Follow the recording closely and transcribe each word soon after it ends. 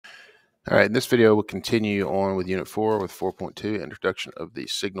All right, in this video, we'll continue on with Unit 4 with 4.2, Introduction of the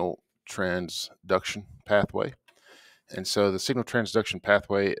Signal Transduction Pathway. And so the signal transduction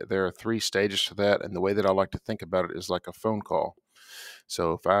pathway, there are 3 stages to that, and the way that I like to think about it is like a phone call.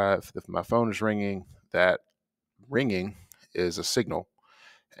 So if my phone is ringing, that ringing is a signal.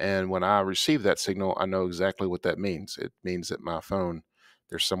 And when I receive that signal, I know exactly what that means. It means that my phone,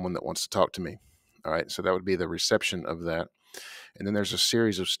 there's someone that wants to talk to me. All right, so that would be the reception of that. And then there's a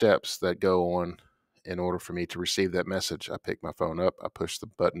series of steps that go on in order for me to receive that message. I pick my phone up, I push the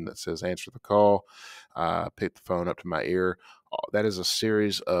button that says answer the call, I pick the phone up to my ear. That is a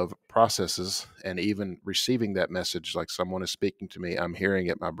series of processes, and even receiving that message, like someone is speaking to me, I'm hearing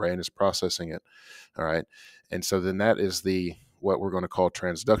it, my brain is processing it. All right. And so then that is what we're going to call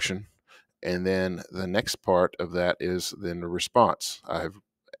transduction. And then the next part of that is then the response. I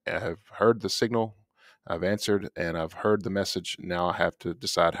have heard the signal, I've answered, and I've heard the message. Now I have to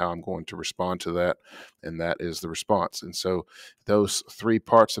decide how I'm going to respond to that, and that is the response. And so those 3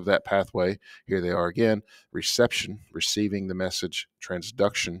 parts of that pathway, here they are again: reception, receiving the message;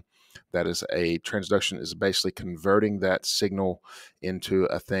 transduction, transduction is basically converting that signal into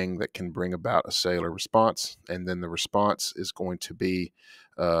a thing that can bring about a cellular response. And then the response is going to be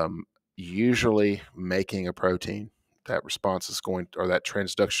usually making a protein. That response is that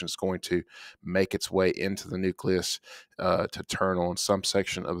transduction is going to make its way into the nucleus to turn on some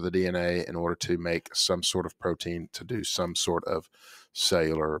section of the DNA in order to make some sort of protein to do some sort of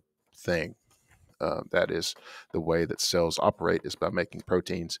cellular thing. That is the way that cells operate, is by making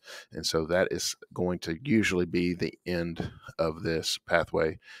proteins. And so that is going to usually be the end of this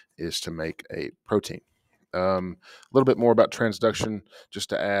pathway, is to make a protein. A little bit more about transduction, just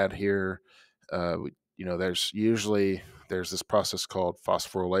to add here. There's this process called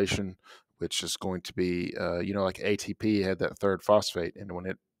phosphorylation, which is going to be, like ATP had that third phosphate, and when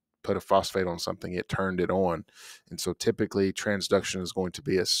it put a phosphate on something, it turned it on. And so typically transduction is going to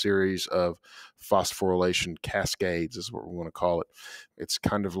be a series of phosphorylation cascades, is what we're going to call it. It's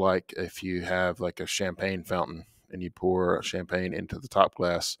kind of like if you have like a champagne fountain and you pour champagne into the top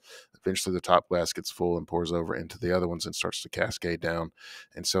glass, eventually the top glass gets full and pours over into the other ones and starts to cascade down.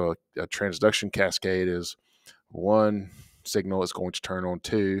 And so a transduction cascade is one signal is going to turn on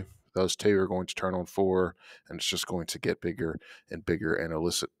 2. Those 2 are going to turn on 4, and it's just going to get bigger and bigger and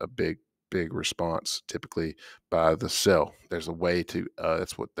elicit a big response, typically by the cell. There's a way to,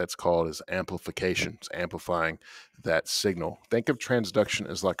 that's what that's called, is amplification. It's amplifying that signal. Think of transduction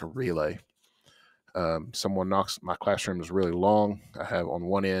as like a relay. Someone knocks. My classroom is really long. I have on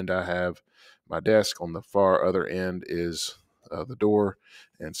one end, I have my desk. On the far other end is the door,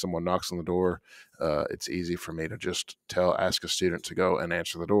 and someone knocks on the door. It's easy for me to just ask a student to go and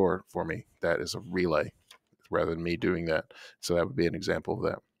answer the door for me. That is a relay, rather than me doing that. So that would be an example of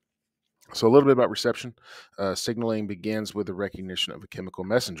that. So a little bit about reception. Signaling begins with the recognition of a chemical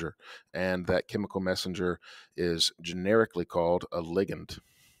messenger, and that chemical messenger is generically called a ligand.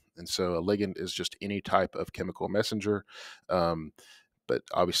 And so a ligand is just any type of chemical messenger. But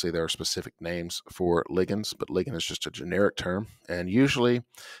obviously there are specific names for ligands, but ligand is just a generic term. And usually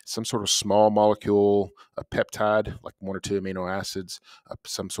some sort of small molecule, a peptide, like 1 or 2 amino acids,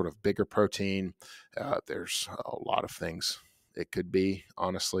 some sort of bigger protein. There's a lot of things it could be,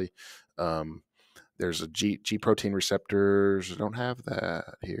 honestly. There's a G protein receptors. I don't have that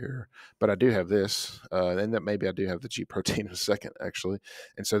here, but I do have this. And that maybe I do have the G protein in a second, actually.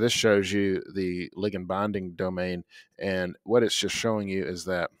 And so this shows you the ligand-binding domain. And what it's just showing you is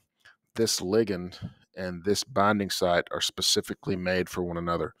that this ligand and this binding site are specifically made for one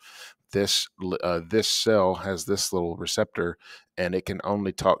another. This cell has this little receptor, and it can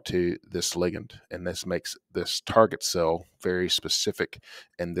only talk to this ligand, and this makes this target cell very specific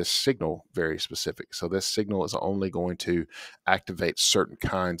and this signal very specific. So this signal is only going to activate certain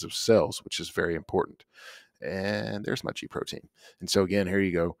kinds of cells, which is very important. And there's my G protein. And so again, here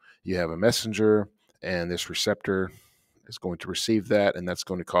you go. You have a messenger, and this receptor is going to receive that, and that's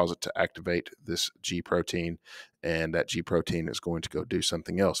going to cause it to activate this G protein, and that G protein is going to go do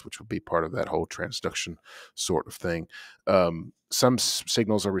something else, which would be part of that whole transduction sort of thing. Some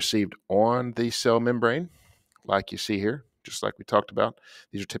signals are received on the cell membrane, like you see here, just like we talked about.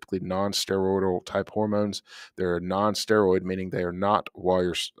 These are typically non-steroidal type hormones. They're non-steroid, meaning they are not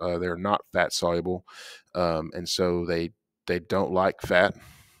they're not fat soluble, and so they don't like fat.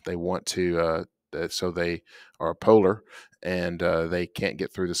 They want to so they are polar, and they can't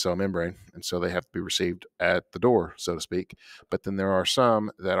get through the cell membrane, and so they have to be received at the door, so to speak. But then there are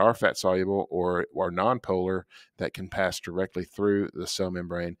some that are fat soluble or are non-polar that can pass directly through the cell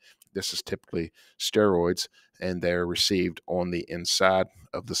membrane. This is typically steroids, and they're received on the inside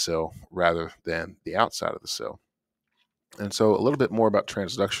of the cell rather than the outside of the cell. And so a little bit more about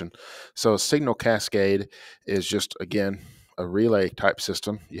transduction. So a signal cascade is just, again, a relay type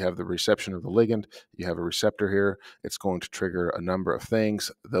system. You have the reception of the ligand, you have a receptor here. It's going to trigger a number of things.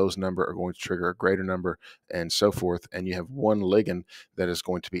 Those number are going to trigger a greater number and so forth. And you have one ligand that is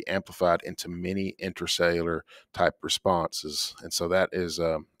going to be amplified into many intracellular type responses. And so that is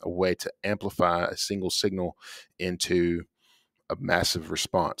a way to amplify a single signal into a massive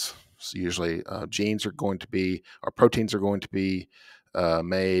response. So usually genes are going to be, or proteins are going to be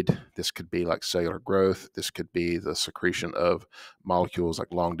made. This could be like cellular growth. This could be the secretion of molecules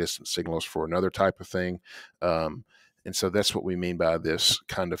like long distance signals for another type of thing. And so that's what we mean by this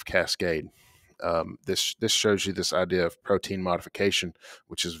kind of cascade. This shows you this idea of protein modification,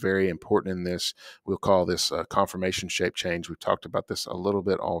 which is very important in this. We'll call this conformation shape change. We've talked about this a little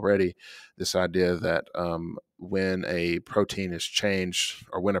bit already. This idea that when a protein is changed,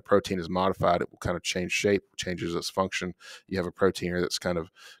 or when a protein is modified, it will kind of change shape, changes its function. You have a protein here that's kind of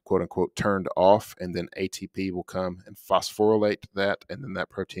quote unquote turned off, and then ATP will come and phosphorylate that, and then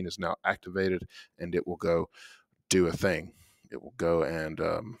that protein is now activated, and it will go do a thing. It will go and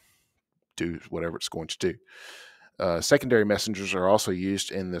do whatever it's going to do. Secondary messengers are also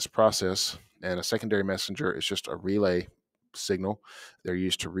used in this process, and a secondary messenger is just a relay signal. They're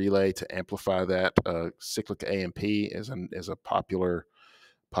used to relay to amplify that. Cyclic AMP is a popular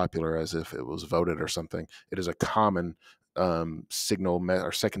as if it was voted or something. It is a common signal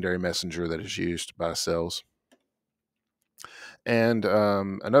or secondary messenger that is used by cells. And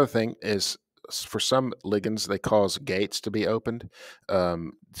another thing is, for some ligands, they cause gates to be opened.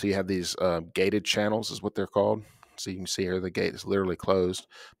 So you have these gated channels is what they're called. So you can see here the gate is literally closed,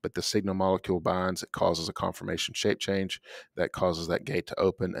 but the signal molecule binds. It causes a conformation shape change that causes that gate to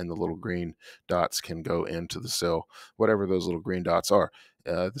open, and the little green dots can go into the cell, whatever those little green dots are.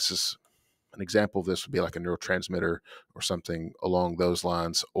 This is an example of this would be like a neurotransmitter or something along those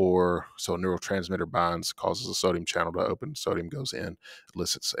lines. Or so a neurotransmitter binds, causes a sodium channel to open, sodium goes in,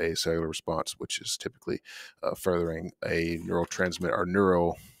 elicits a cellular response, which is typically furthering a neurotransmitter or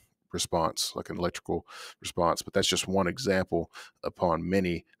neural response, like an electrical response. But that's just one example upon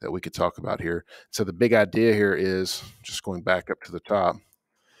many that we could talk about here. So the big idea here is, just going back up to the top,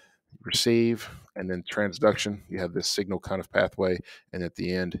 receive, and then transduction. You have this signal kind of pathway, and at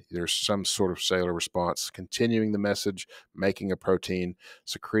the end there's some sort of cellular response continuing the message, making a protein,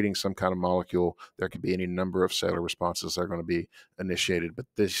 secreting some kind of molecule. There could be any number of cellular responses that are going to be initiated, but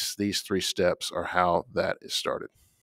these three steps are how that is started.